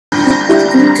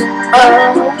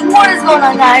What is going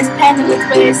on, guys? Panda with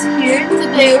Place here.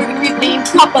 Today we're going to be playing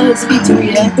Pappa's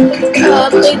Pizzaria.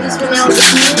 Played this when I was a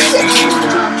kid, and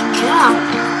yeah.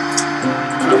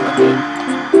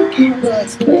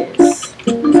 Panda's Place.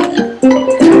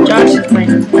 Josh is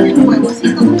playing.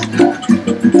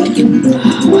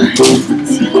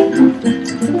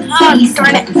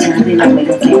 Darn it.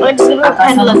 Let's do a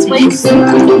Panda Let's Place. And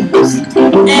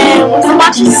we're going to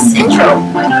watch this intro.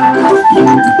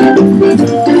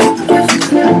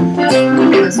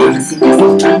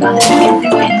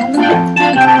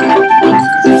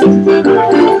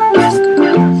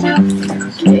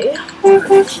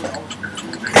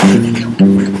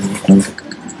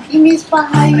 Ini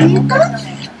sepahanya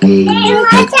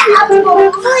baca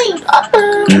apoy.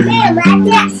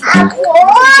 Baca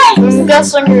apoy.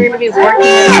 Guess when you're gonna be working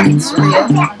at Pizzaria.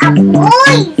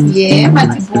 Apoy. Yeah, my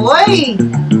boy.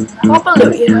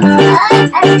 Hallelujah.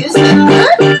 You sleep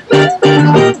good?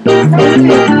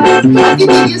 Did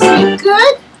you sleep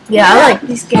good? Yeah, I like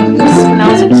these games when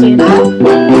I was a kid.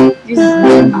 These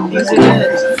are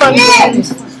good. Fun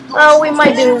games. Well, we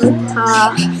might do 2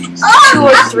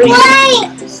 or 3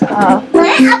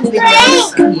 videos.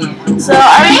 So I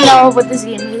already know what this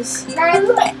game is.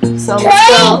 So let's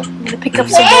go. I'm gonna pick up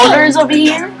some orders over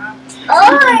here.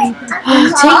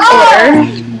 Take order.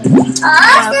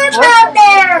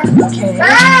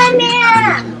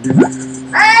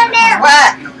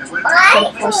 What?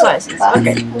 4 slices.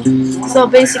 Okay. So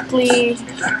basically,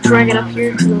 drag it up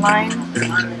here to the line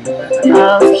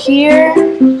of here.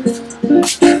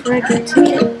 Drag it to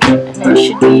it, and there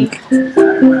should be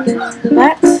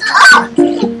that.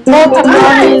 More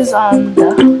pepperonis on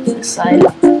this side.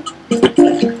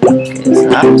 Okay, so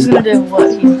I'm just gonna do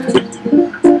what he's doing.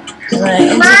 Right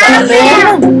into the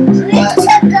oven.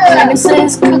 And it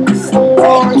says cook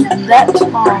for that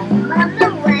long.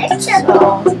 So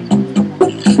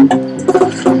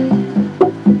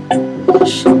it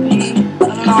should be. I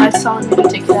don't know. I saw him to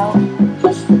take it out.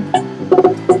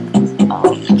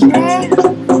 Okay.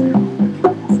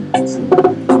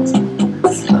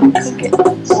 So cook it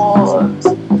for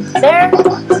there.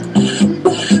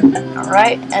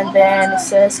 Alright, and then it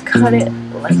says cut it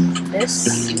like this.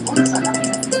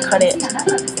 Cut it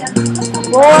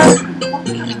more.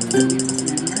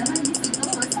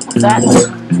 That.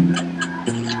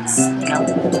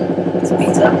 It's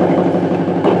pizza.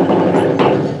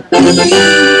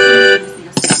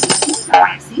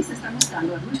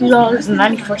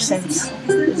 $2.94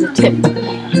 is a tip.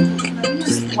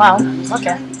 Wow.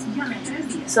 Okay.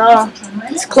 So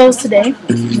it's closed today.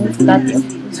 Move that deal.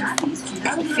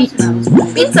 Feet.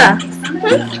 Pizza.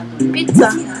 Pizza.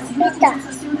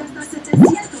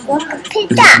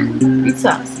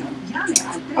 Pizza.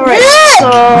 Alright, so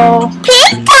okay.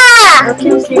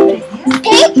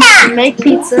 Make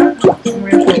pizza.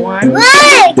 We're gonna put 1,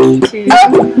 2, 3,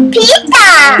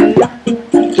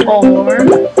 4,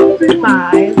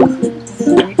 5, 6,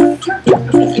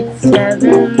 7,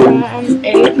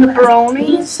 8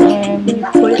 pepperonis, and you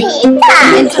put it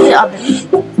into the oven.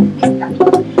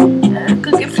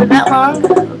 Cook it for that long.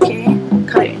 Okay,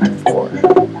 cut it into 4.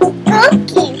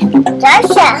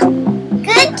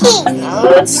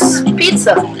 Oh, it's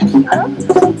pizza.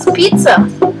 It's pizza.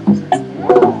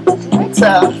 Pizza. So,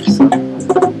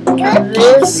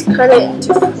 this, cut it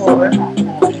into 4.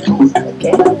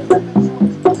 Okay.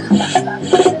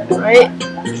 Right.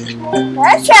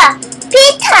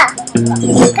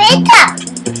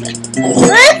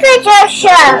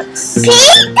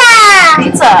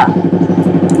 Pizza.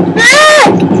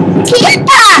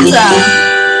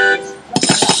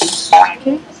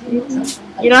 Okay.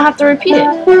 You don't have to repeat it.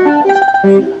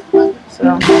 So,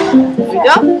 here we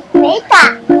go.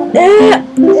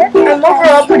 I'm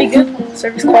overall pretty good.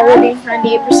 Service quality,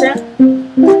 98%.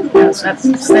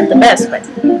 That's not the best, but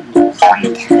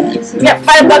we got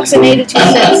 $5.82.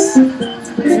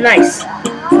 It's nice.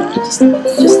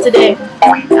 Just today.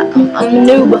 I'm a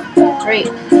noob. Great.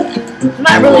 I'm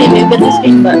not really a noob at this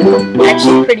game, but I'm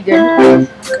actually pretty good.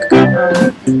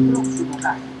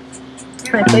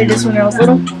 I played this when I was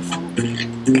little.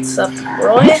 What's up,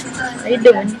 Roy? How you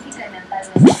doing?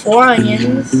 4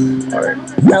 onions, or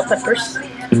bell peppers.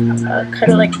 Cut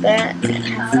it like that,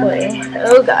 halfway.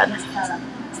 Oh god.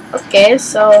 Okay,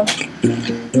 so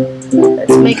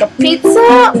let's make a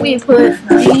pizza. We put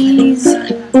these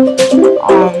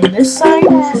on this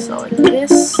side, so like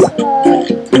this. 3,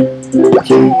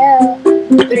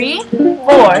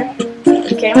 4.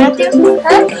 Okay, Matthew?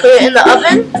 Put it in the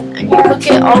oven, and you cook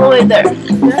it all the way there.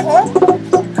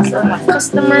 So my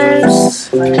customers,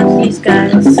 these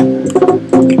guys.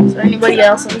 Is there anybody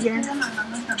else over here?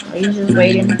 Are you just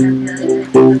waiting?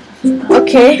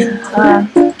 Okay.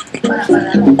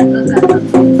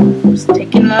 It's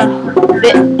taking a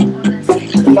bit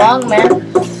too long, man.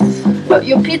 But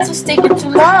your pizza's taking too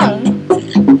long.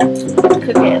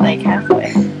 Cook it like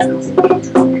halfway.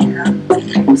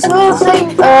 So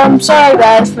sorry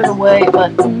guys for the wait,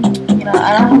 but you know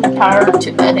I don't have the power to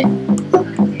edit.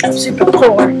 I'm super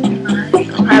poor. I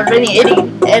don't have any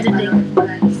editing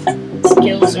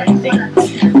skills or anything.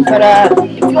 But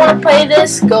if you want to play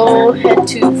this, go head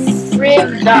to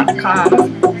friv.com.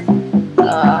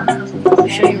 I'll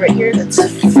show you right here. That's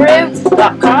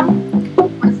friv.com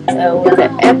with the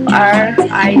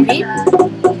FRIV.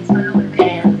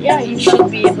 And yeah, you should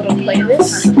be able to play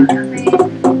this.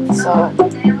 So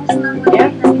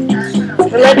yeah,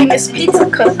 we're letting this pizza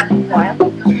cook a while.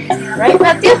 Right,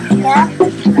 Matthew? Yeah.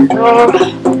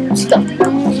 Stop.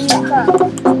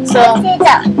 So,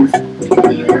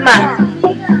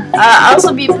 I'll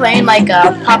also be playing like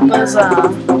Pappa's,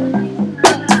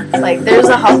 like there's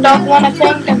a hot dog one I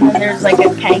think, and then there's like a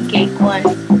pancake one,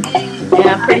 and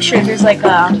I'm pretty sure there's like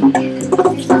a,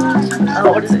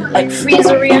 what is it, like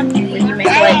Pizzaria, where you make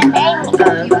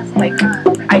like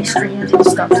ice creams and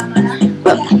stuff.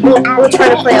 But we'll try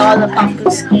to play all the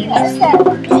Pappa's games.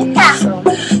 So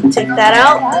take that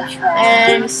out,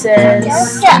 and it says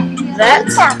that.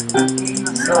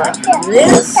 So like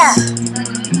this.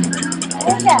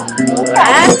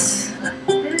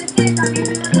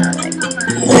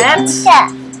 That.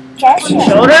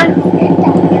 Shoulder.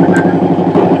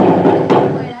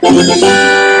 And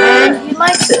he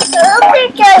likes it.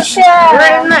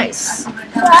 Very nice.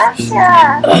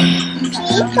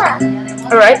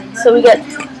 Alright, so we got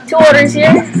 2 orders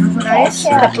here. Nice.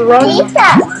 Pepperoni.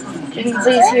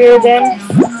 Kingsley's here again.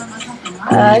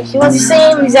 He wants the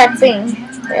same exact thing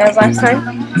as last time.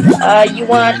 You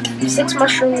want 6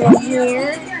 mushrooms on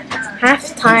here,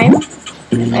 half time,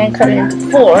 and cut it into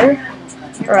 4.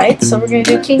 Alright, so we're going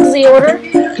to do Kingsley order.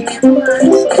 So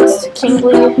let's do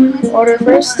Kingsley order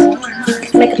first.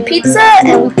 Let's make a pizza,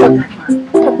 and we put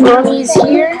pepperonis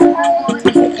here.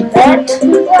 That.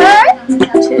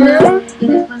 2.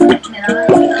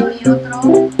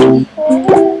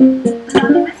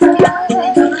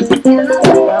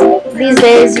 These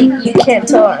days, you can't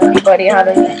tell anybody how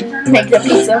to make the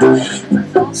pizza.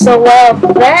 So while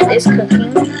that is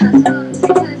cooking,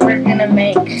 we're gonna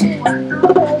make.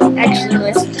 Actually,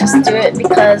 let's just do it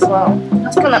because, well,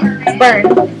 it's gonna burn.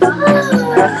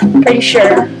 I'm pretty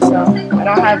sure. So I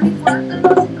don't have.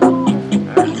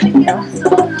 You know,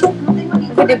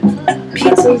 we do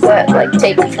pizzas that like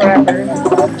take forever at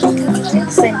the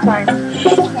same time.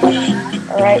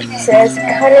 All right, it says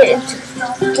cut it into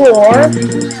 4.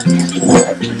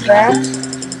 Like that.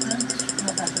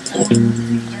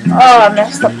 Oh, I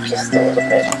messed up just a little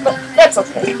bit, but that's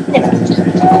okay. You know,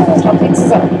 that's how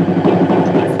pizzas are.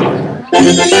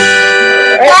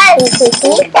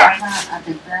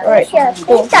 Alright,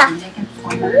 cool.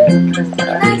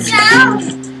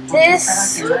 This.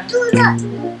 We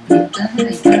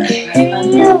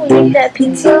need that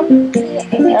pizza.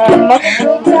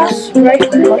 Mushrooms, right?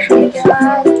 Mushrooms.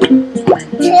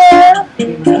 2,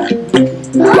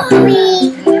 3,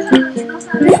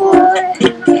 4,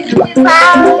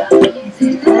 5.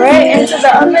 Alright, into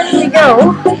the oven we go.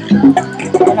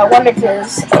 And I wonder if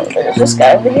there's this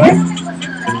guy over here.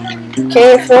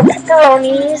 Okay, 4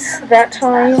 pepperonis that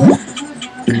time.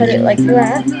 Cut it like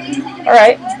that.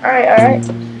 Alright.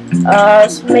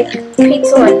 Let's make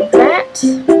pizza like that.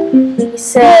 He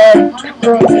said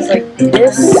pepperonis like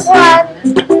this. I'm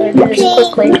gonna do this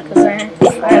quickly because I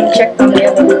haven't checked on the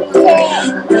other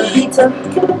pizza.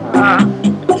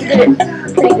 He did it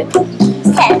pretty good.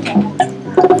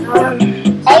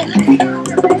 8.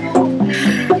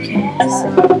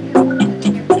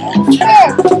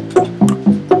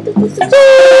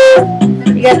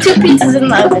 You got 2 pizzas in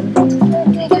the oven.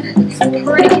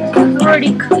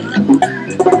 Pretty cool.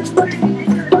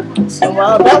 So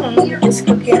while that one is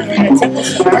cooking, we're going to take this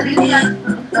one out. And then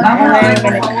we're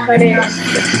going to cut it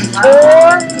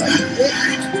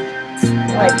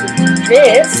like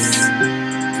this.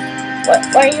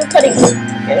 Why are you cutting it?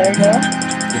 Okay, there we go.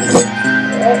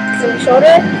 Alright, to the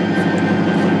shoulder.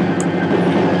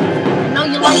 I know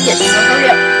you like it, so hurry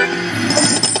up.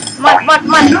 Come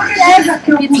on.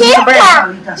 It's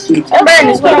gonna burn.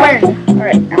 It's gonna burn.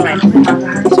 Alright,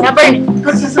 it's not burning.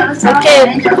 Okay,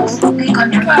 people. So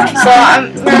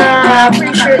I'm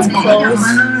pretty sure it's closed.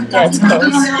 Yeah, it's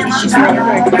closed. She's very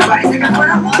good.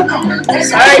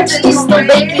 Alright, she's still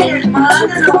baking.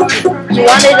 You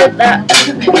wanted it that,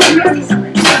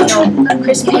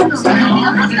 crispy. I'm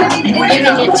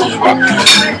giving it to you that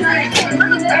crispy.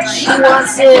 She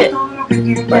wants it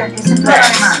like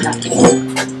that.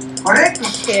 ¿Correcto?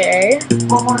 Okay.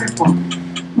 ¿Cómo responde?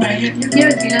 Bueno, yo quiero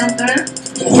decirle, doctora,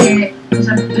 que o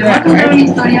sea, le voy a contar una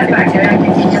historia para que vean que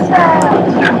aquí ya está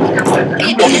una música fuerte. I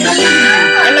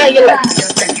know you like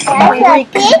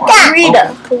Rita.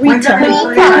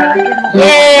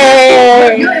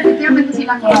 Yay! Yo efectivamente sí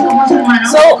la conozco como su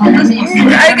hermano. So, I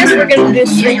guess we're gonna do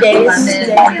 3 days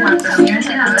today.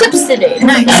 Tips today.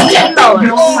 Nice. $10.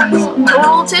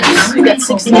 Total tips, we got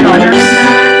 $60.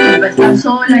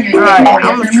 Alright, I'm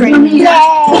gonna train you.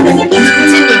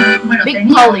 Continue. Big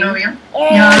Polly.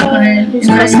 He's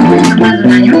pressing.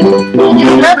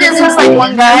 Now this is like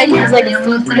one guy, he's like a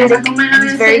food critic,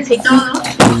 he's very picky.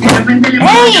 Hey!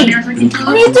 What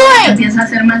are you doing?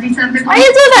 Why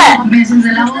you do that?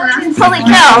 Holy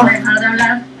cow.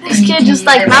 This kid just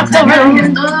like knocked over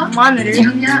the monitor.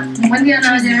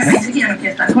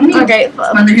 Okay,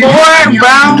 4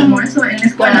 brown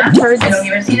turds, 4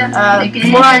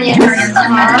 onions.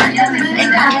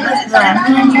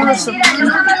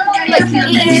 Like,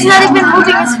 he's not even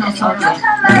moving his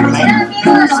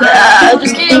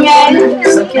just kidding, guys.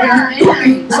 Just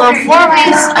kidding. So 4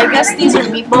 ways, I guess these are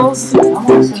meatballs.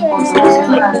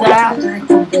 Like that.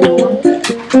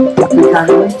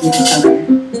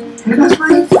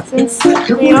 Since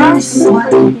they are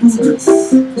simple pizzas,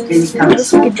 I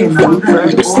guess we could do one for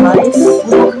slice.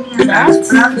 That.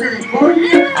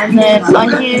 And then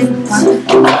onions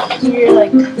here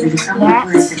like that.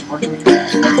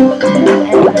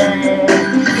 And then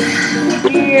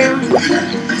here.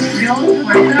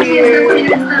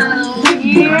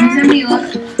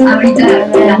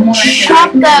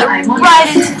 Chop that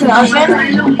right into the oven.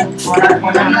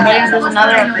 There's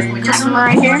another customer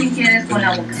right here.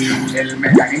 El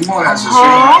mecanismo de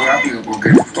asociación es rápido porque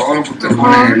todo lo que usted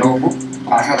pone en el ojo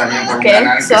pasa también por un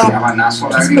canal que se llama naso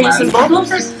lagrimal.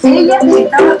 Entonces, ella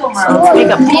estaba tomando. Let's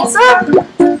make a pizza.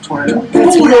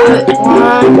 Let's do it.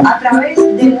 1, A través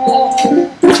de 2,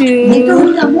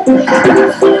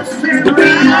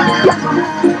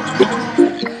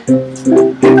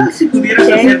 Si pudieras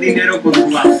hacer dinero con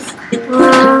tu auto.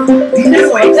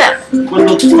 Dinero like that.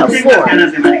 cuando tú tengas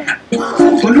ganas de manejar.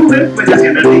 Con Uber puedes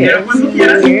ganar dinero cuando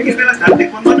quieras y relajarte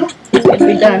cuando no. Could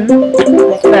be done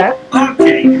like that. Ok,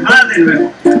 va de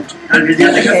nuevo. Tal vez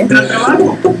ya tengas un gran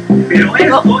trabajo, pero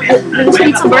esto es una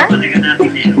nueva forma de ganar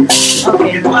dinero.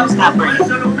 Porque tu auto no es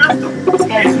solo un auto,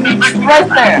 es una máquina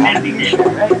para ganar dinero.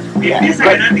 Empieza a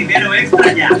ganar dinero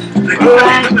extra ya.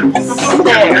 Recuerda uber.com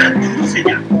para conduce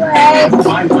ya.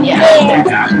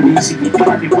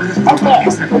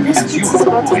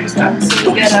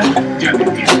 Ya me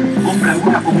entiendo. Compra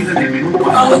una comida de menú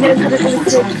por solo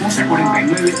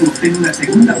 $12.49 y obtén una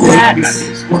segunda comida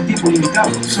gratis por tiempo limitado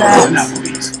solo en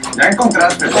Applebee's. ¿Ya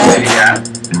encontraste tu habilidad?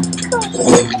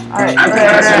 Alright.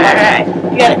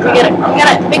 You got it.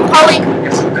 Big Polly. You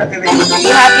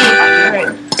happy? Alright.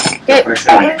 Okay.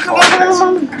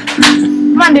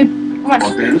 Come on, dude. Come on.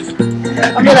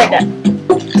 I'll do like that.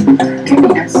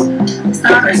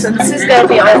 Okay, so this is gonna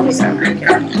be all of them.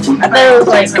 I thought it was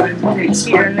like over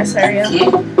here in this area. I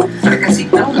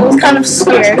was kind of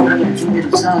scared. I'm sure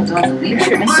there's somebody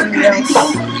else.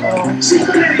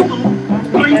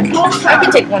 I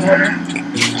can take one order.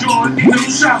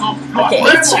 Okay,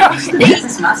 eat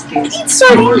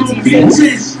sardines these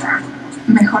days.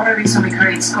 Mejor reviso mi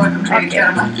credit score con credit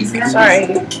card más quisiera. Sorry.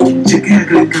 Chequea el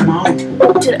credit card hoy.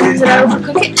 Did I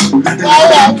overcook it?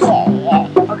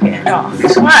 Okay, no.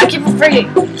 Come on, I keep forgetting.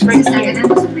 It's right here.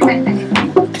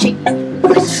 Cheap.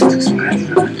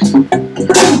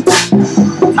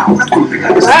 Ahora con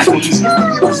regalos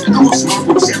exclusivos, todos los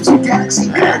boxeos y Galaxy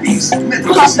gratis.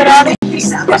 Pop it out.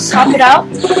 Pop it out.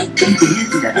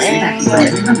 And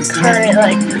cut it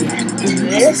like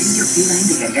this.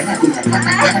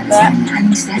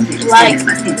 Like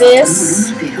this.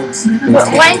 But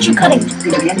why aren't you cutting?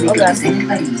 Hold on.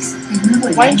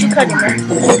 Why aren't you cutting her?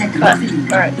 Cut.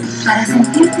 Alright.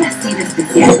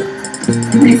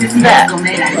 That.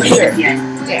 Sure. Yeah,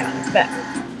 that.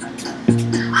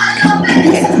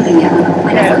 Okay.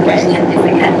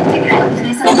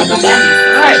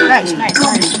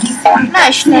 Alright,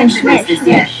 nice.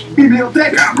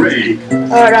 Biblioteca ready.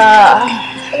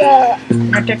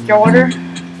 I take your order.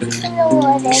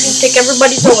 Take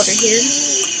everybody's order here.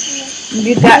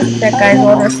 You got that guy's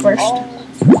order first.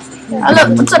 Oh look,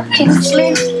 what's up,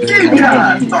 Kingsley?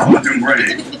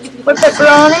 With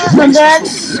pepperoni, my dad.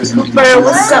 Cooper,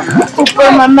 what's up,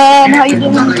 Cooper, my man? How you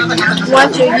doing?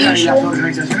 Watch your usual.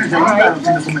 Alright.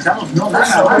 So we're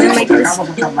gonna make this.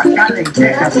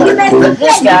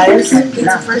 This guys.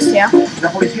 Pizza first, yeah.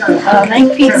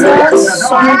 Make pizza.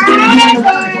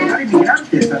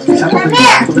 estás pensando en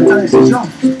esta decisión.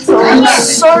 So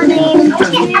sorting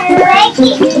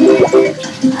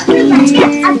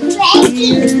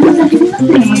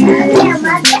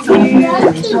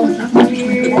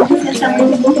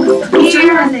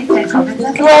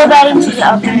throw that into the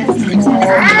oven.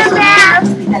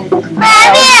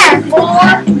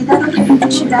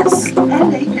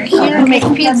 Here make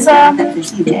pizza and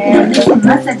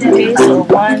base of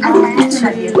 1, 2,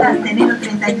 3,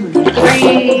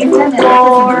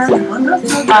 4,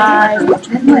 5,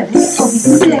 6,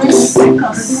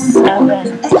 7,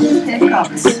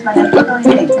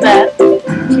 8. That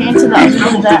into the oven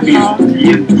for that long.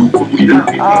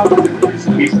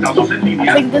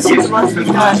 I think this is what's done.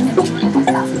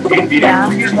 Yeah,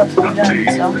 what's done.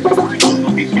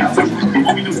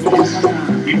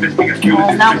 So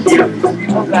now it's,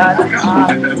 oh god.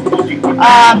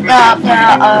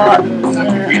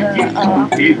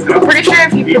 I'm pretty sure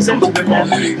if you present it to them,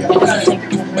 it doesn't take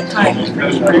time.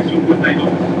 Pretty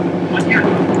sure.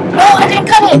 Oh, I didn't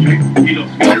cut it!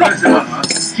 Damn it!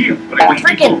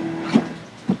 Freaking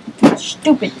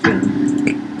stupid thing.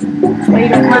 Wait,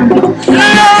 don't run me. No!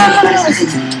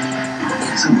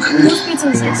 Whose pizza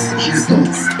is this?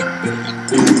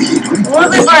 A little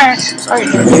bit burnt. Sorry,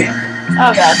 guys.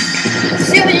 Oh god.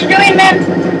 See what you're doing, man?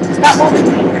 Stop moving.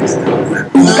 It's a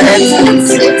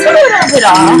little bit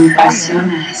off.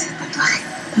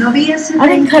 I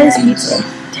didn't cut his pizza.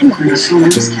 Damn it. Oops,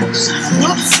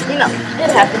 you know,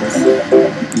 it happens.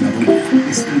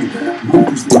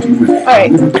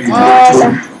 Alright, 1,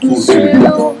 2, 3, 4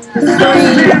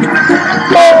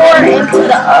 into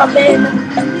the oven.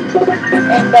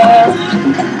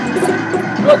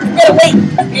 And wait,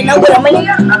 you know what I'm gonna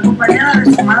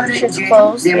do? Shit's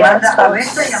closed, yeah, it's closed.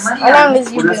 How long has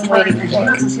you been waiting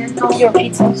for your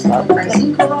pizza? Is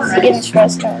he getting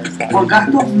stressed out?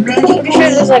 Pretty sure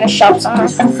there's like a shop somewhere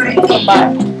you can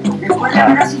buy.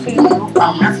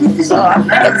 So I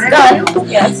think it's done.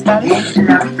 Yeah, it's done.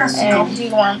 And he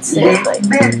wants it like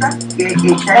that.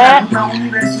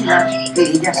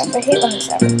 I hate when this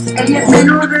happens.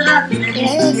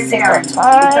 Okay, take our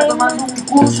time.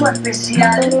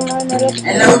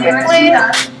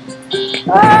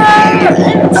 Alright.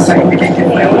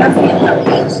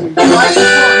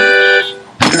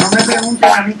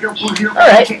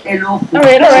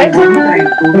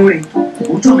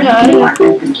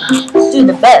 Do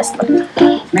the best.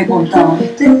 Me contaban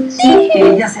ustedes que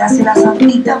ella se hace la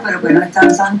santita, pero que no es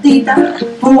tan santita.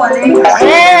 Tú alegas.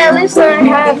 Yeah, at least I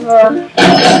have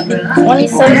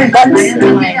 27 bucks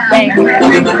in my bank.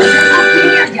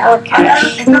 Okay.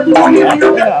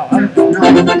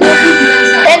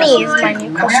 Penny is my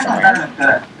new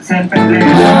customer.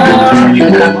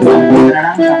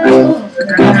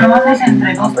 Trabajamos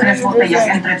entre 2-3 botellas,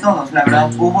 entre todos, la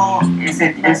verdad, hubo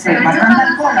ese bastante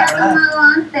alcohol, la verdad.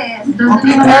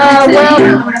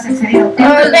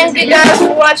 Thank you guys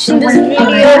for watching this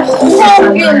video.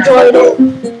 Hope you enjoyed it.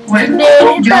 If you did,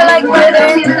 hit that like button,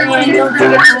 and don't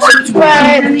forget to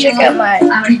subscribe and check out my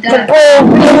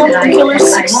Killer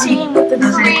 16 with the 3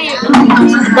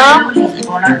 thumb.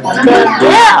 But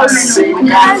yeah, I'll see you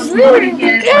guys later.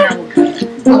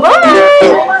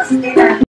 Bye!